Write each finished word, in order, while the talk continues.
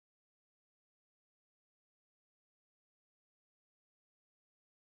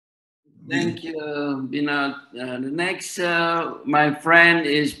Thank you. The next, my friend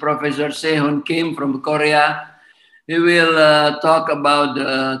is Professor Hoon Kim from Korea. He will talk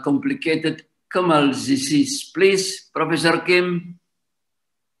about complicated camel disease. Please, Professor Kim.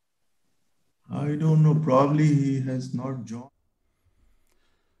 I don't know. Probably he has not joined.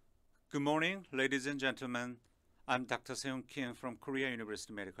 Good morning, ladies and gentlemen. I'm Dr. Seung Kim from Korea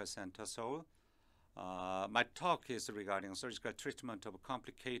University Medical Center, Seoul. My talk is regarding surgical treatment of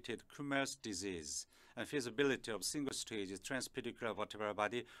complicated Kumel's disease and feasibility of single-stage transpedicular vertebral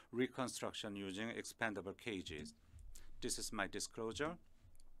body reconstruction using expandable cages. This is my disclosure.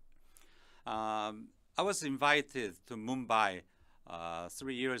 I was invited to Mumbai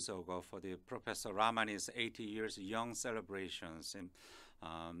 3 years ago for the Professor Ramani's 80 years young celebrations in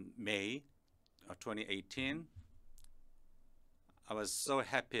May 2018. I was so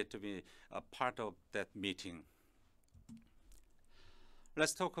happy to be a part of that meeting.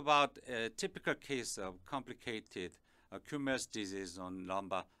 Let's talk about a typical case of complicated Kumel's disease on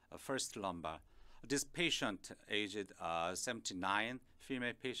lumbar, first lumbar. This patient, aged 79,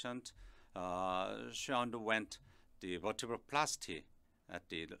 female patient, she underwent the vertebroplasty at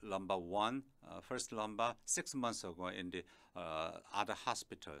the lumbar 1, first lumbar, 6 months ago in the other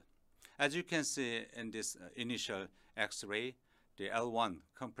hospital. As you can see in this initial X-ray, the L1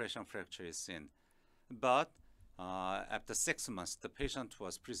 compression fracture is seen. But after 6 months, the patient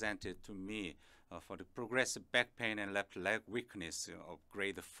was presented to me for the progressive back pain and left leg weakness of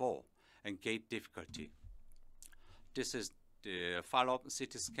grade 4 and gait difficulty. This is the follow-up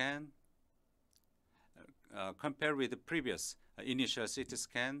CT scan. Compared with the previous initial CT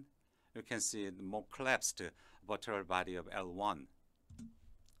scan, you can see the more collapsed vertebral body of L1.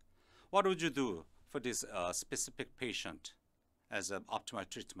 What would you do for this specific patient as an optimal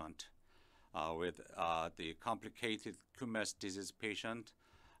treatment with the complicated Kumel's disease patient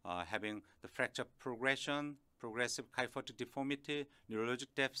having the fracture progression, progressive kyphotic deformity, neurologic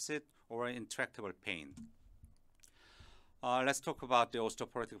deficit, or intractable pain? Let's talk about the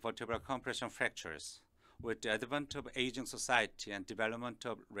osteoporotic vertebral compression fractures. With the advent of aging society and development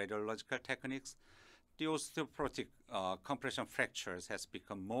of radiological techniques, the osteoporotic compression fractures has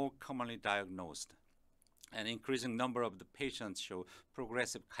become more commonly diagnosed. An increasing number of the patients show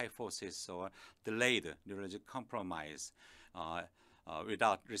progressive kyphosis or delayed neurologic compromise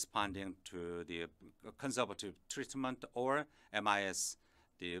without responding to the conservative treatment or MIS,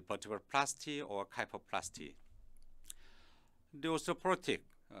 the vertebroplasty or kyphoplasty. The osteoporotic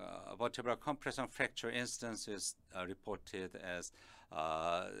vertebral compression fracture instance is reported as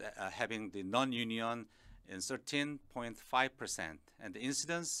having the non-union in 13.5%, and the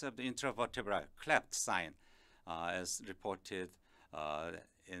incidence of the intravertebral cleft sign is reported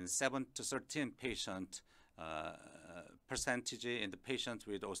in 7 to 13 patient percentage in the patient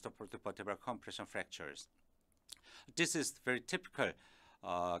with osteoporotic vertebral compression fractures. This is very typical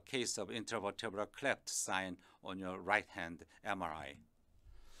case of intravertebral cleft sign on your right hand MRI.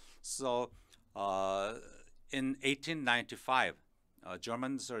 So in 1895,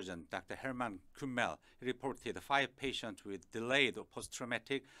 German surgeon Dr. Hermann Kummel reported 5 patients with delayed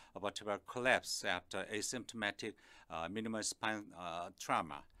post-traumatic vertebral collapse after asymptomatic minimal spine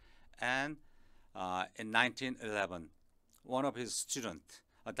trauma. And in 1911, one of his students,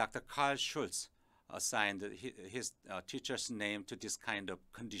 Dr. Karl Schulz, assigned his teacher's name to this kind of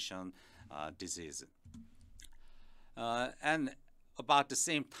condition, disease. And about the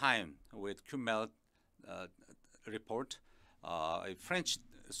same time with Kummel report, a French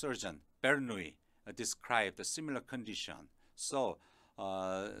surgeon, Bernoulli, described a similar condition. So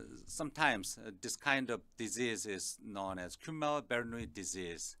sometimes this kind of disease is known as Kummel-Bernoulli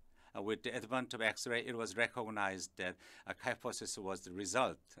disease. With the advent of X-ray, it was recognized that kyphosis was the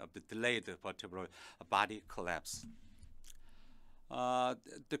result of the delayed vertebral body collapse.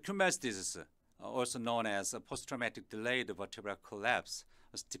 The Kummel's disease, also known as post-traumatic delayed vertebral collapse,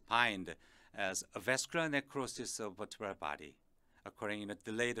 was defined as a vascular necrosis of vertebral body occurring in a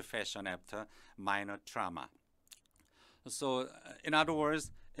delayed fashion after minor trauma. So, in other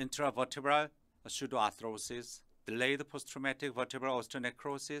words, intravertebral pseudoarthrosis, delayed post-traumatic vertebral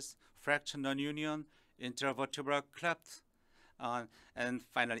osteonecrosis, fracture non-union, intravertebral cleft, and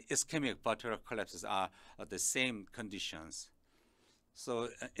finally ischemic vertebral collapses are the same conditions. So,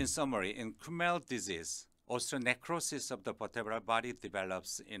 in summary, in Kummel disease, osteonecrosis of the vertebral body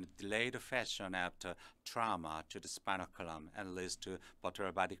develops in a delayed fashion after trauma to the spinal column and leads to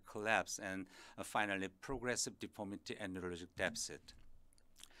vertebral body collapse and finally progressive deformity and neurologic deficit.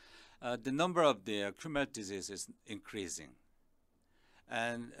 The number of the Kummel disease is increasing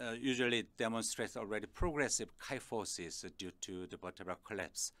and usually demonstrates already progressive kyphosis due to the vertebral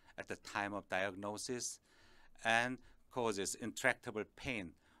collapse at the time of diagnosis and causes intractable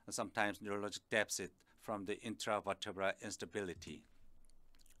pain, and sometimes neurologic deficit from the intravertebral instability.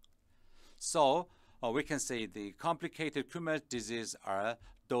 So we can say the complicated cumulative disease are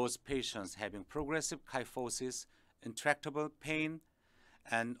those patients having progressive kyphosis, intractable pain,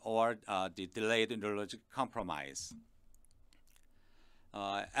 and or the delayed neurologic compromise.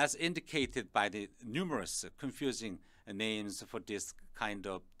 As indicated by the numerous confusing names for this kind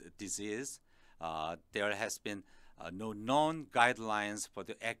of disease, there has been no known guidelines for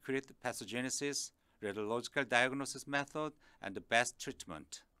the accurate pathogenesis, radiological diagnosis method, and the best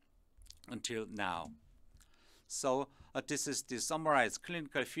treatment until now. So this is the summarized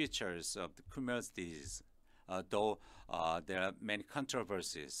clinical features of the cumulative disease, though there are many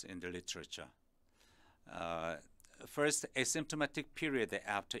controversies in the literature. First, asymptomatic period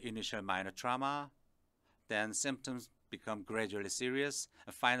after initial minor trauma, then symptoms become gradually serious,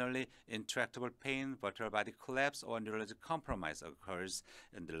 and finally intractable pain, vertebral body collapse, or neurologic compromise occurs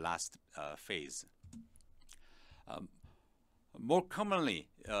in the last phase. More commonly,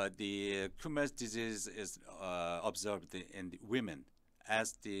 the cumulative disease is observed in the women,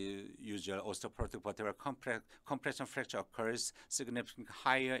 as the usual osteoporotic vertebral compression fracture occurs significantly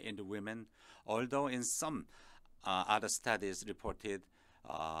higher in the women, although in some other studies reported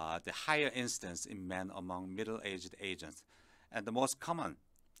the higher incidence in men among middle-aged agents. And the most common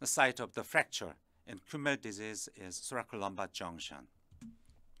site of the fracture in cumulative disease is thoracolumbar junction.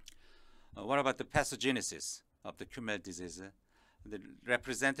 What about the pathogenesis of the cumulative disease? The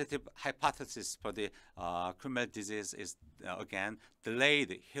representative hypothesis for the cumulative disease is, again,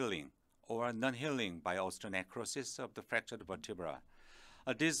 delayed healing or non-healing by osteonecrosis of the fractured vertebra.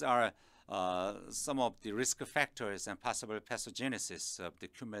 These are some of the risk factors and possible pathogenesis of the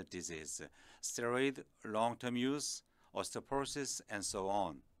cumulative disease: steroid, long-term use, osteoporosis, and so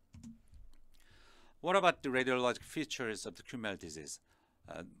on. What about the radiologic features of the cumulative disease?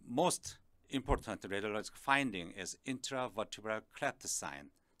 Most important radiologic finding is intravertebral cleft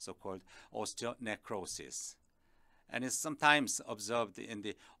sign, so-called osteonecrosis, and is sometimes observed in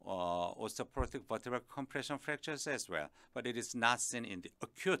the osteoporotic vertebral compression fractures as well, but it is not seen in the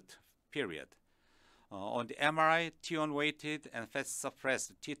acute period. On the MRI, T1 weighted and fat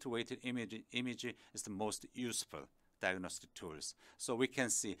suppressed T2 weighted image is the most useful diagnostic tools. So we can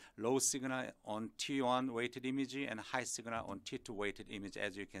see low signal on T1 weighted image and high signal on T2 weighted image,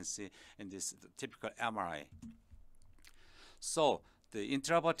 as you can see in this typical MRI. So the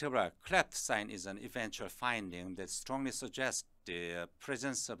intravertebral cleft sign is an eventual finding that strongly suggests the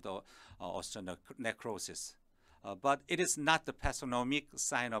presence of the osteonecrosis. But it is not the pathognomic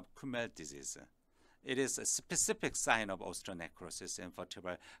sign of cumulative disease. It is a specific sign of osteonecrosis in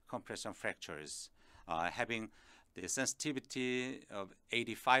vertebral compression fractures, having the sensitivity of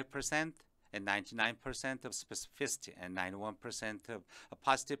 85% and 99% of specificity and 91% of a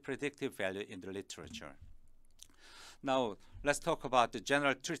positive predictive value in the literature. Now, let's talk about the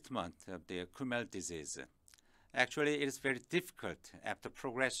general treatment of the cumulative disease. Actually, it is very difficult after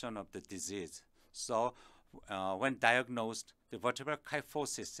progression of the disease. So, when diagnosed, the vertebral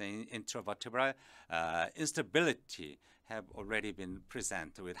kyphosis and intravertebral instability have already been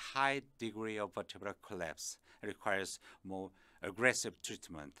present with high degree of vertebral collapse. It requires more aggressive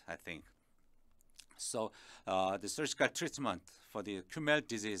treatment, I think. So the surgical treatment for the cumulative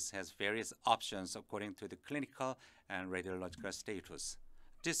disease has various options according to the clinical and radiological status.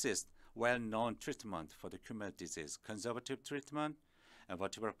 This is well-known treatment for the cumulative disease: conservative treatment, and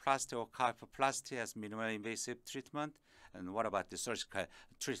vertebroplasty or kyphoplasty as minimally invasive treatment. And what about the surgical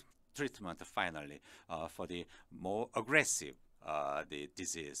treatment finally for the more aggressive the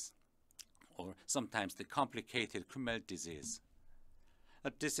disease, or sometimes the complicated cumulative disease?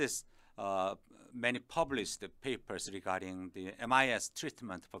 This is many published papers regarding the MIS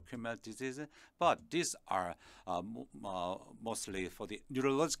treatment for cumulative disease, but these are mostly for the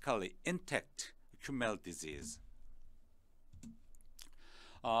neurologically intact cumulative disease.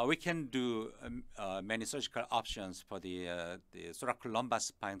 We can do many surgical options for the thoracolumbar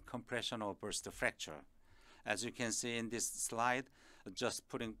spine compression or burst fracture. As you can see in this slide, just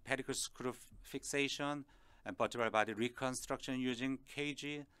putting pedicle screw fixation and vertebral body reconstruction using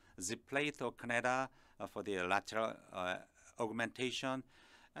KG, zip plate or Canada for the lateral augmentation.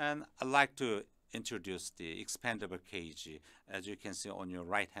 And I'd like to introduce the expandable KG, as you can see on your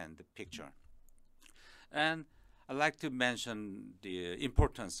right-hand picture. And I'd like to mention the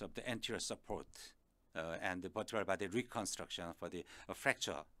importance of the anterior support and the vertebral body reconstruction for the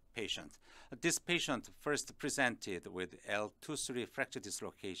fracture patient. This patient first presented with L2-3 fracture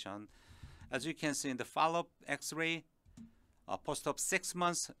dislocation. As you can see in the follow-up X-ray, Post-op 6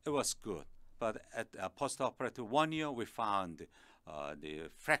 months, it was good. But at post-operative 1 year, we found the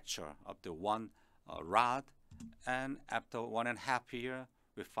fracture of the one rod. And after 1.5 years,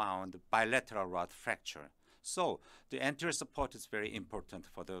 we found bilateral rod fracture. So the anterior support is very important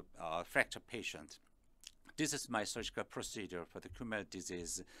for the fracture patient. This is my surgical procedure for the Kummel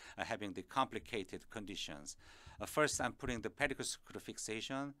disease having the complicated conditions. First, I'm putting the pedicle screw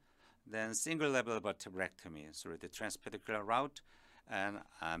fixation, then single level vertebrectomy through the transpedicular route, and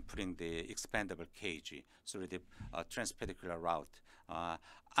I'm putting the expandable cage through the transpedicular route.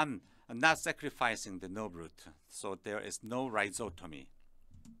 I'm not sacrificing the nerve root, so there is no rhizotomy.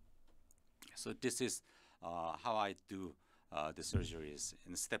 So this is how I do the surgeries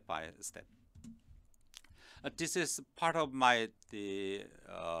in step by step. This is part of my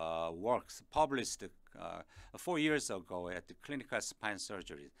works published 4 years ago at the clinical spine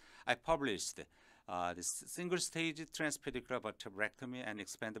surgery. I published the single-stage transpedicular vertebrectomy and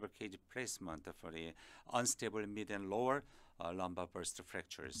expandable cage placement for the unstable mid and lower lumbar burst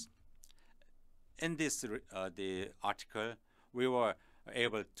fractures. In this the article, we were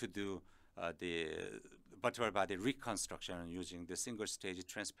able to do the vertebral body reconstruction using the single-stage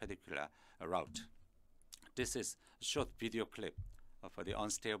transpedicular route. This is a short video clip for the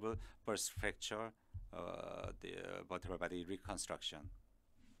unstable burst fracture, the vertebral body reconstruction.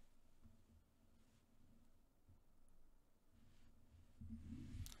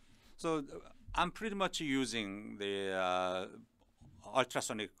 So I'm pretty much using the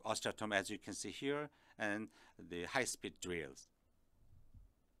ultrasonic osteotomy, as you can see here, and the high-speed drills.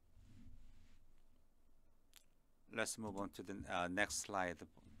 Let's move on to the next slide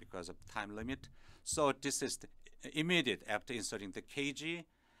because of time limit. So this is the immediate after inserting the cage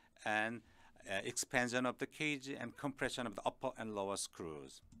and expansion of the cage and compression of the upper and lower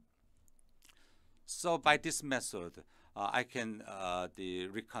screws. So by this method, I can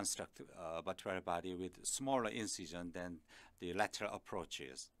reconstruct vertebral body with smaller incision than the lateral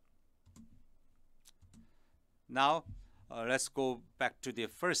approaches. Now, let's go back to the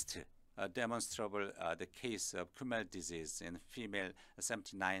first demonstrable the case of Kummel disease in female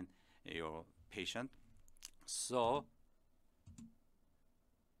 79-year-old patient. So,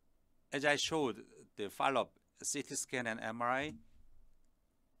 as I showed the follow-up CT scan and MRI,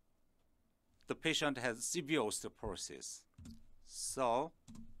 the patient has severe osteoporosis. So,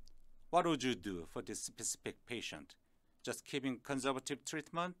 what would you do for this specific patient? Just keeping conservative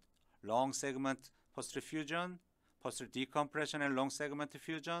treatment, long segment posterior fusion, posterior decompression and long segment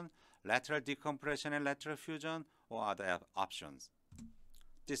fusion, lateral decompression and lateral fusion, or other options.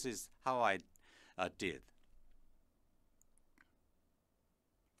 This is how I did.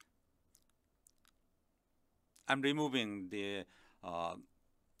 I'm removing the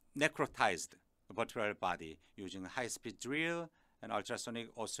necrotized vertebral body using high-speed drill and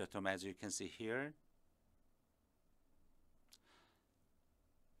ultrasonic osteotomy, as you can see here.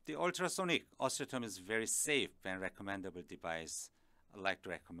 The ultrasonic osteotomy is very safe and recommendable device I'd like to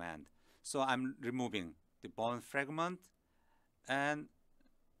recommend. So I'm removing the bone fragment, and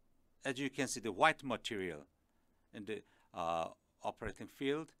as you can see, the white material in the operating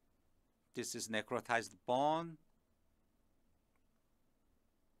field. This is necrotized bone,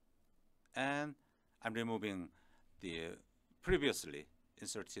 and I'm removing the previously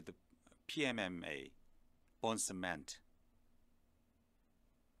inserted PMMA, bone cement.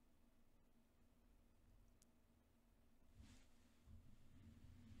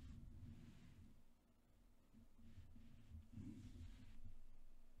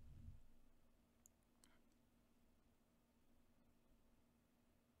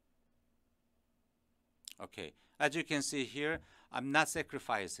 Okay, as you can see here, I'm not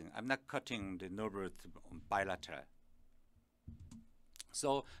sacrificing, I'm not cutting the nerve root bilateral.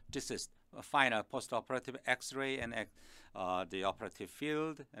 So this is a final post-operative X-ray and the operative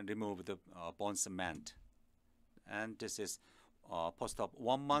field, and remove the bone cement. And this is post-op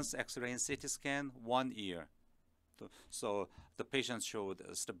 1 month X-ray and CT scan, 1 year. So the patient showed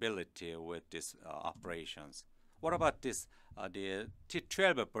stability with these operations. What about this, the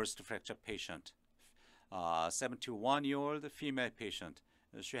T12 burst fracture patient? 71-year-old female patient.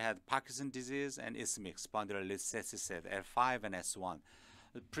 She had Parkinson's disease and ischemic spondylolisthesis L5 and S1.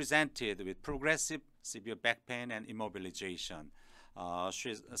 Presented with progressive severe back pain and immobilization.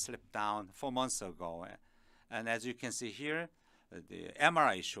 She slipped down 4 months ago. And as you can see here, the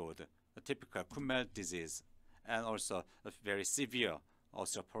MRI showed a typical Kummel disease and also a very severe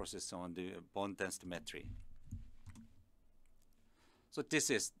osteoporosis on the bone densitometry. So this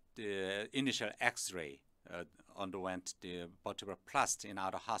is the initial X-ray. Underwent the vertebral plasty in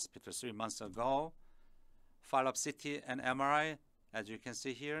our hospital 3 months ago. follow-up CT and MRI, as you can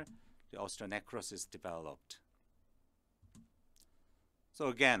see here, the osteonecrosis developed. So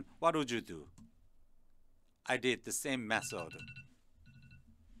again, what would you do? I did the same method.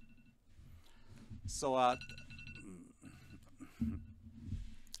 So,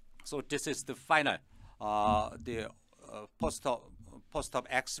 so this is the final, the post-op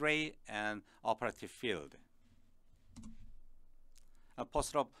X-ray and operative field.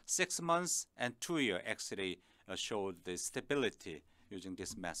 Post-op 6 months and 2-year X-ray showed the stability using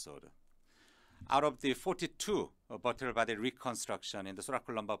this method. Out of the 42 vertebral body reconstruction in the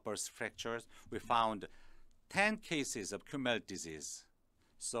thoracolumbar burst fractures, we found 10 cases of Kummel disease.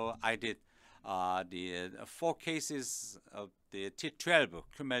 So I did the 4 cases of the T12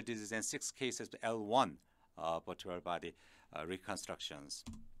 Kummel disease and 6 cases of L1 vertebral body reconstructions.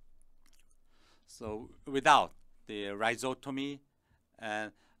 So without the rhizotomy,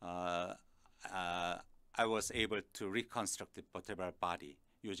 and I was able to reconstruct the vertebral body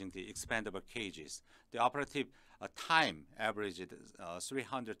using the expandable cages. The operative time averaged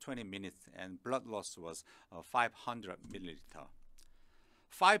 320 minutes and blood loss was 500 milliliter.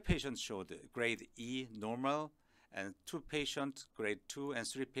 5 patients showed grade E normal and 2 patients grade 2 and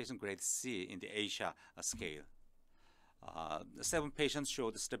 3 patients grade C in the Asia scale. 7 patients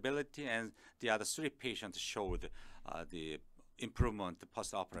showed stability and the other 3 patients showed the improvement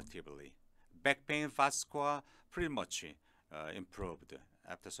post-operatively. Back pain, vascular, pretty much improved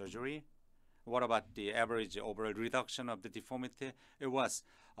after surgery. What about the average overall reduction of the deformity? It was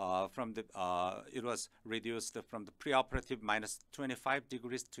reduced from the preoperative minus 25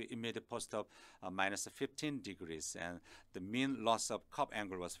 degrees to immediate post-op minus 15 degrees, and the mean loss of cup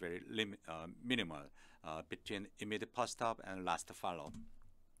angle was very minimal between immediate post-op and last follow-up.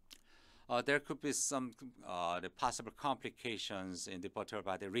 There could be some the possible complications in the vertebral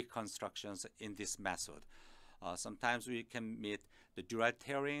body reconstructions in this method. Sometimes we can meet the dural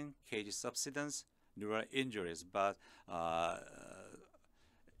tearing, cage subsidence, neural injuries, but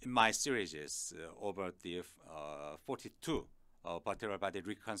in my series over the 42 vertebral body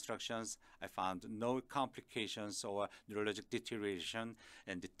reconstructions, I found no complications or neurologic deterioration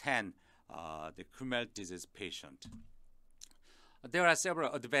in the 10 the Kummel disease patient. There are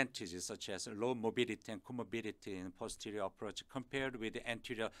several advantages such as low morbidity and comorbidity in posterior approach compared with the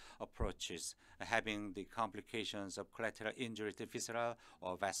anterior approaches, having the complications of collateral injury to visceral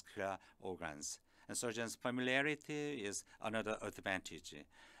or vascular organs. And surgeon's familiarity is another advantage.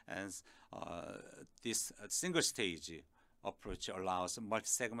 And this single stage approach allows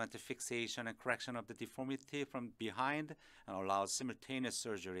multi-segment fixation and correction of the deformity from behind and allows simultaneous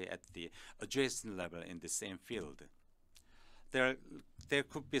surgery at the adjacent level in the same field. There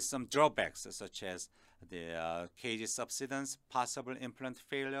could be some drawbacks such as the cage subsidence, possible implant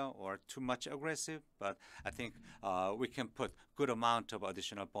failure, or too much aggressive, but I think we can put good amount of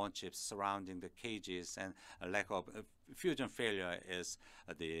additional bone chips surrounding the cages, and a lack of fusion failure is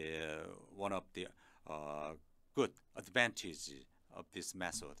one of the good advantages of this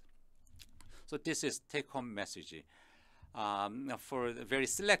method. So this is take-home message. For very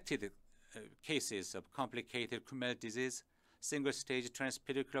selected cases of complicated Kummel disease, single-stage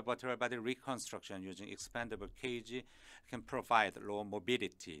transpedicular vertebral body reconstruction using expandable cage can provide low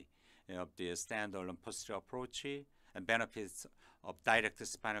morbidity of the standalone posterior approach and benefits of direct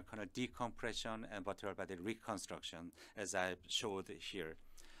spinal canal decompression and vertebral body reconstruction, as I showed here,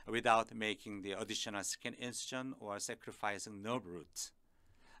 without making the additional skin incision or sacrificing nerve roots.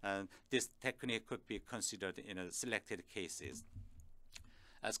 And this technique could be considered in selected cases.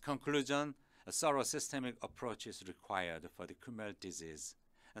 As conclusion, a thorough systemic approach is required for the Kummel disease,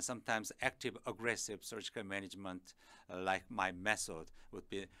 and sometimes active, aggressive surgical management, like my method, would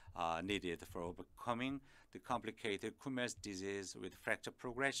be needed for overcoming the complicated Kummel's disease with fracture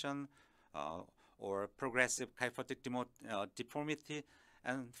progression or progressive kyphotic deformity,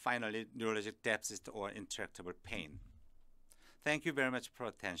 and finally, neurologic deficit or intractable pain. Thank you very much for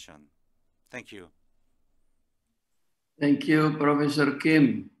attention. Thank you. Thank you, Professor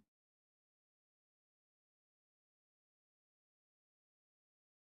Kim.